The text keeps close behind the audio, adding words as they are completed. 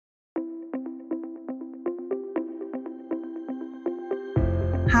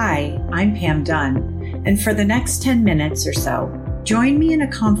Hi, I'm Pam Dunn, and for the next 10 minutes or so, join me in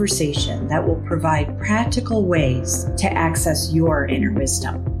a conversation that will provide practical ways to access your inner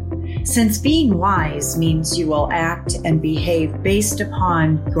wisdom. Since being wise means you will act and behave based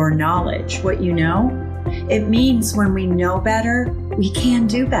upon your knowledge, what you know, it means when we know better, we can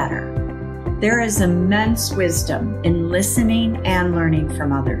do better. There is immense wisdom in listening and learning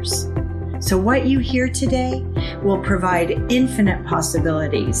from others. So what you hear today will provide infinite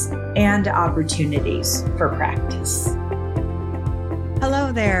possibilities and opportunities for practice.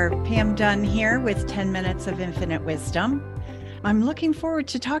 Hello there, Pam Dunn here with 10 Minutes of Infinite Wisdom. I'm looking forward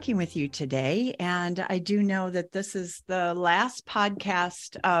to talking with you today, and I do know that this is the last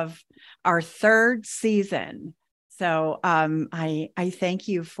podcast of our third season. So I thank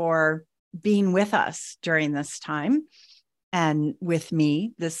you for being with us during this time and with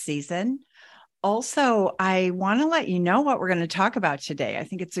me this season. Also, I want to let you know what we're going to talk about today. I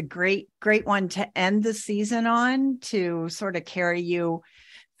think it's a great one to end the season on, to sort of carry you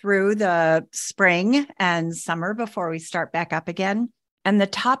through the spring and summer before we start back up again. And the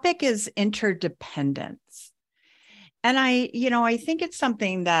topic is interdependence. And I think it's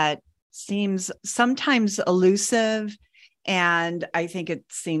something that seems sometimes elusive, and I think it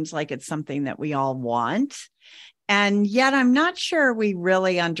seems like it's something that we all want. And yet I'm not sure we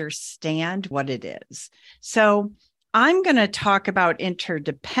really understand what it is. So I'm going to talk about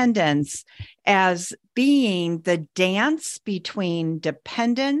interdependence as being the dance between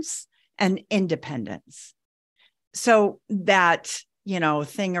dependence and independence. So that,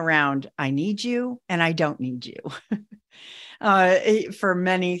 thing around, I need you and I don't need you. For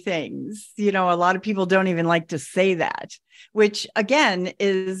many things. A lot of people don't even like to say that, which again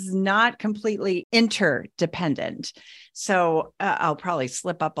is not completely interdependent. So I'll probably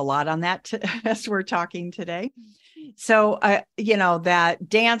slip up a lot on that as we're talking today. So, that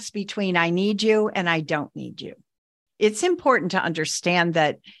dance between I need you and I don't need you. It's important to understand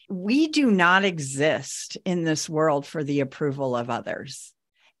that we do not exist in this world for the approval of others.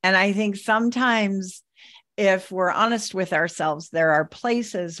 And I think sometimes, if we're honest with ourselves, there are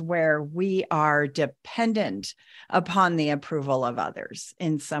places where we are dependent upon the approval of others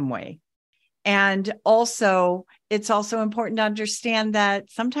in some way. And also, it's also important to understand that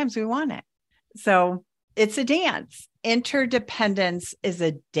sometimes we want it. So it's a dance. Interdependence is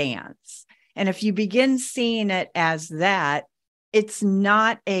a dance. And if you begin seeing it as that, it's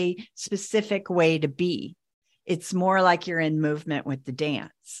not a specific way to be. It's more like you're in movement with the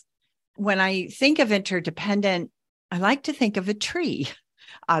dance. When I think of interdependent, I like to think of a tree.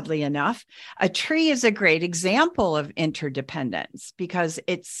 Oddly enough, a tree is a great example of interdependence because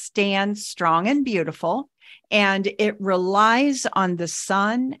it stands strong and beautiful, and it relies on the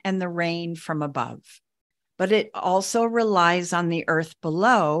sun and the rain from above. But it also relies on the earth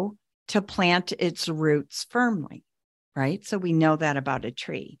below to plant its roots firmly, right? So we know that about a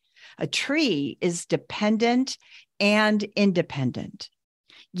tree. A tree is dependent and independent.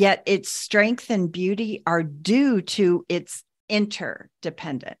 Yet its strength and beauty are due to its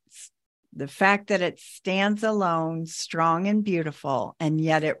interdependence. The fact that it stands alone, strong and beautiful, and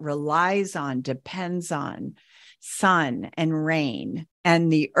yet it depends on sun and rain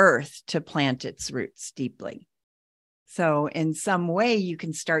and the earth to plant its roots deeply. So in some way, you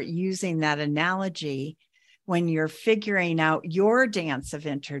can start using that analogy when you're figuring out your dance of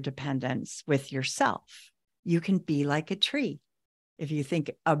interdependence with yourself. You can be like a tree. If you think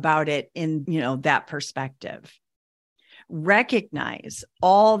about it in, that perspective, recognize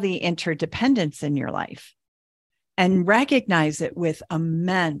all the interdependence in your life and recognize it with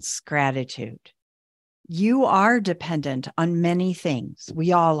immense gratitude. You are dependent on many things.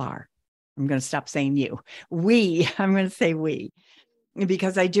 We all are. I'm going to stop saying you. I'm going to say we,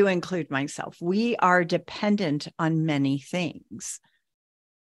 because I do include myself. We are dependent on many things.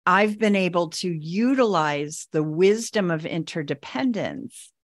 I've been able to utilize the wisdom of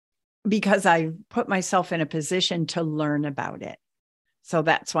interdependence because I've put myself in a position to learn about it. So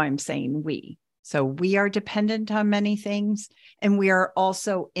that's why I'm saying we. So we are dependent on many things, and we are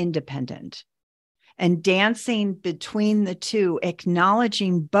also independent. And dancing between the two,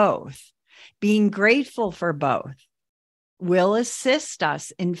 acknowledging both, being grateful for both, will assist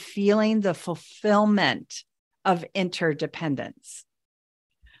us in feeling the fulfillment of interdependence.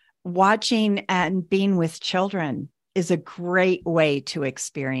 Watching and being with children is a great way to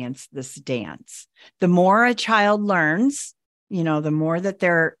experience this dance. The more a child learns, the more that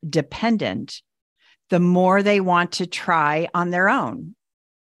they're dependent, the more they want to try on their own.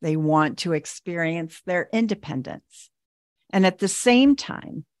 They want to experience their independence. And at the same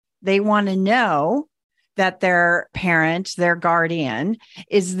time, they want to know that their parent, their guardian,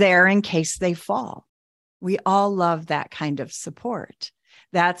 is there in case they fall. We all love that kind of support.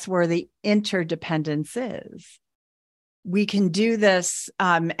 That's where the interdependence is. We can do this,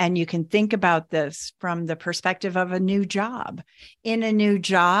 and you can think about this from the perspective of a new job. In a new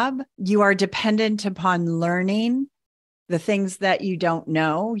job, you are dependent upon learning the things that you don't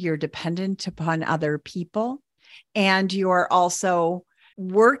know. You're dependent upon other people, and you're also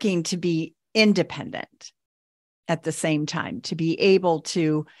working to be independent at the same time, to be able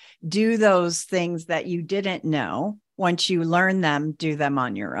to do those things that you didn't know. Once you learn them, do them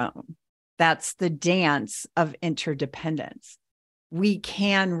on your own. That's the dance of interdependence. We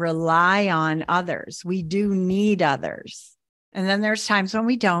can rely on others. We do need others. And then there's times when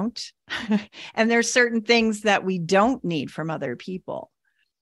we don't. And there's certain things that we don't need from other people.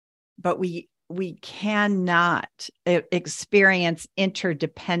 But we cannot experience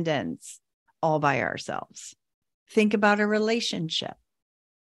interdependence all by ourselves. Think about a relationship.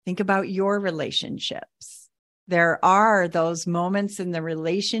 Think about your relationships. There are those moments in the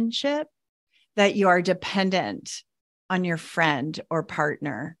relationship that you are dependent on your friend or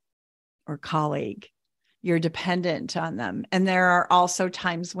partner or colleague. You're dependent on them. And there are also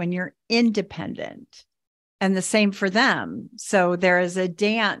times when you're independent, and the same for them. So there is a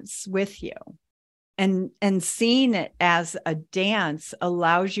dance with you. And seeing it as a dance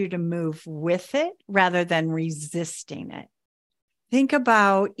allows you to move with it rather than resisting it. Think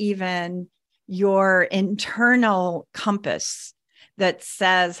about even your internal compass that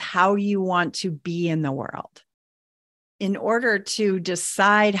says how you want to be in the world. In order to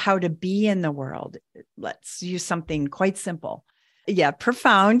decide how to be in the world, let's use something quite simple. Yeah,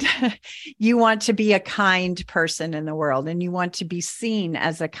 profound. You want to be a kind person in the world, and you want to be seen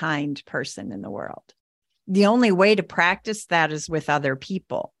as a kind person in the world. The only way to practice that is with other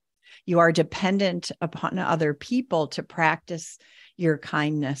people. You are dependent upon other people to practice your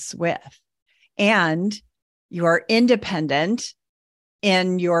kindness with. And you are independent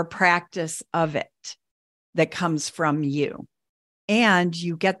in your practice of it that comes from you. And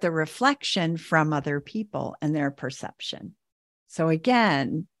you get the reflection from other people and their perception. So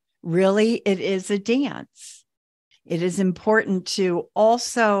again, really, it is a dance. It is important to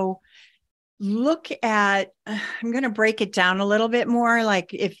also look at, I'm going to break it down a little bit more.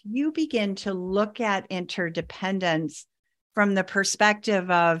 Like if you begin to look at interdependence from the perspective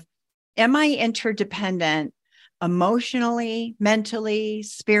of, am I interdependent emotionally, mentally,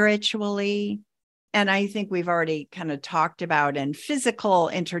 spiritually? And I think we've already kind of talked about, and physical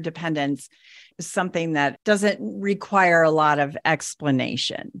interdependence is something that doesn't require a lot of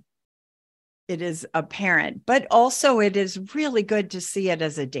explanation. It is apparent, but also it is really good to see it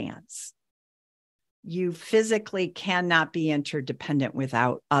as a dance. You physically cannot be interdependent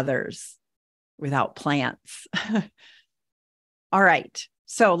without others, without plants. All right.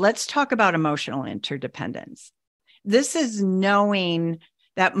 So let's talk about emotional interdependence. This is knowing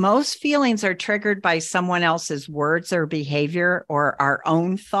that most feelings are triggered by someone else's words or behavior or our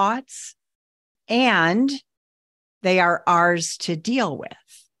own thoughts, and they are ours to deal with,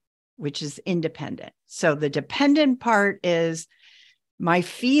 which is independent. So the dependent part is my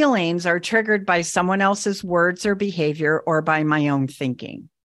feelings are triggered by someone else's words or behavior or by my own thinking.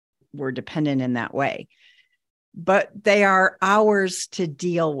 We're dependent in that way, but they are ours to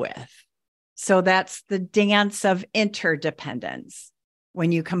deal with. So that's the dance of interdependence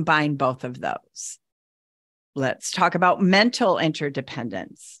when you combine both of those. Let's talk about mental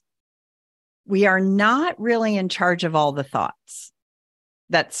interdependence. We are not really in charge of all the thoughts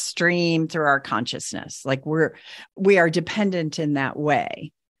that stream through our consciousness. Like we are dependent in that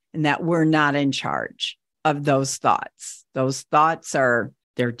way, and that we're not in charge of those thoughts. Those thoughts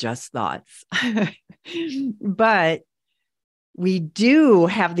they're just thoughts. But we do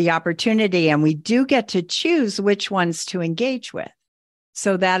have the opportunity, and we do get to choose which ones to engage with.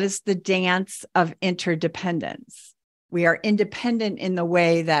 So that is the dance of interdependence. We are independent in the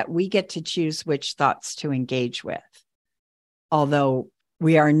way that we get to choose which thoughts to engage with, although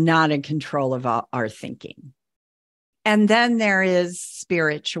we are not in control of our thinking. And then there is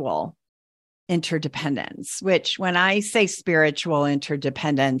spiritual interdependence, which when I say spiritual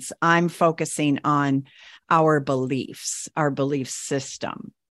interdependence, I'm focusing on our beliefs, our belief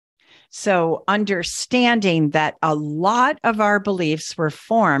system. So understanding that a lot of our beliefs were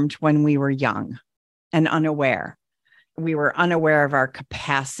formed when we were young and unaware. We were unaware of our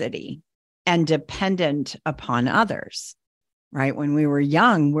capacity and dependent upon others, right? When we were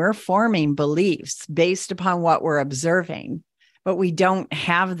young, we're forming beliefs based upon what we're observing, but we don't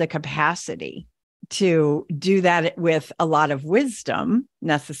have the capacity to do that with a lot of wisdom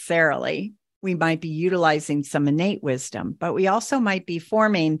necessarily. We might be utilizing some innate wisdom, but we also might be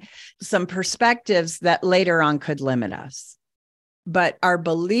forming some perspectives that later on could limit us. But our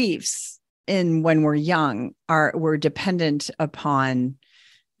beliefs in when we're young we're dependent upon,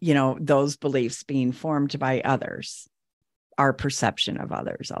 those beliefs being formed by others, our perception of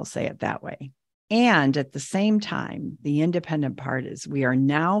others, I'll say it that way. And at the same time, the independent part is we are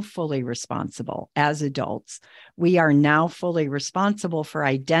now fully responsible as adults. We are now fully responsible for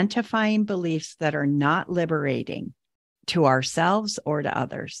identifying beliefs that are not liberating to ourselves or to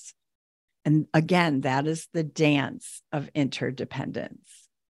others. And again, that is the dance of interdependence.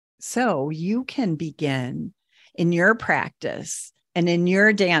 So you can begin in your practice and in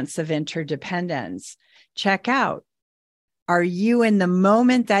your dance of interdependence, check out, are you in the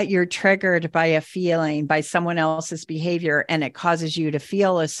moment that you're triggered by a feeling, by someone else's behavior, and it causes you to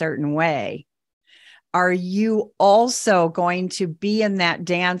feel a certain way? Are you also going to be in that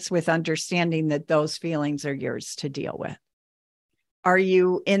dance with understanding that those feelings are yours to deal with? Are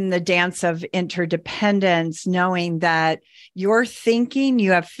you in the dance of interdependence, knowing that you're thinking,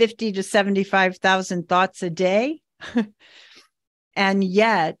 you have 50 to 75,000 thoughts a day, and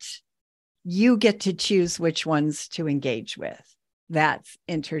yet you get to choose which ones to engage with? That's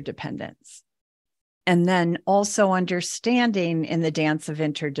interdependence. And then also understanding in the dance of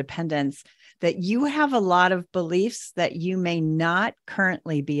interdependence that you have a lot of beliefs that you may not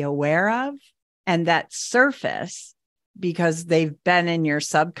currently be aware of, and that surface because they've been in your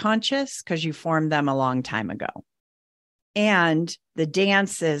subconscious because you formed them a long time ago. And the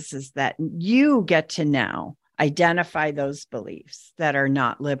dance is that you get to now identify those beliefs that are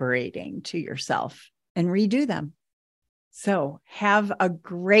not liberating to yourself and redo them. So have a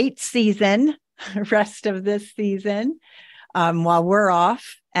great season, rest of this season, while we're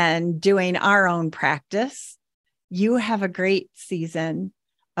off and doing our own practice. You have a great season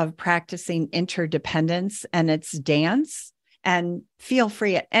of practicing interdependence and its dance. And feel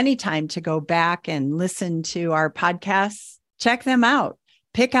free at any time to go back and listen to our podcasts. Check them out.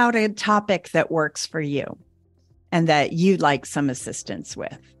 Pick out a topic that works for you and that you'd like some assistance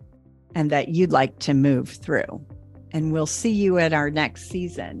with and that you'd like to move through. And we'll see you at our next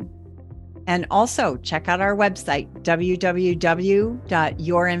season. And also check out our website,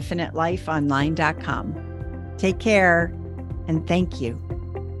 www.yourinfinitelifeonline.com. Take care and thank you.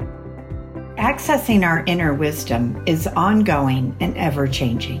 Accessing our inner wisdom is ongoing and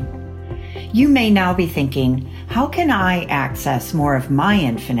ever-changing. You may now be thinking, how can I access more of my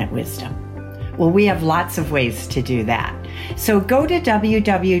infinite wisdom? Well, we have lots of ways to do that. So go to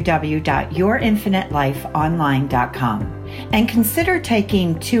www.yourinfinitelifeonline.com and consider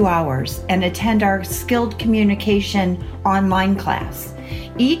taking 2 hours and attend our Skilled Communication online class.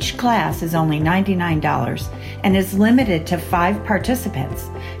 Each class is only $99 and is limited to 5 participants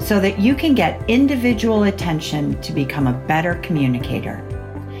so that you can get individual attention to become a better communicator.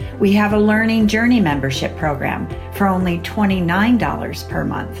 We have a Learning Journey membership program for only $29 per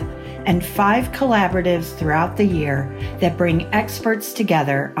month and 5 collaboratives throughout the year that bring experts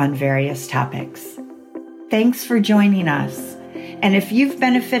together on various topics. Thanks for joining us. And if you've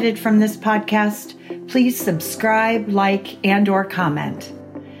benefited from this podcast, please subscribe, like, and/or comment.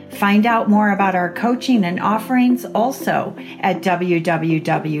 Find out more about our coaching and offerings also at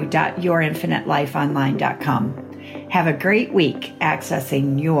www.yourinfinitelifeonline.com. Have a great week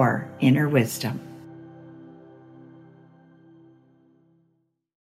accessing your inner wisdom.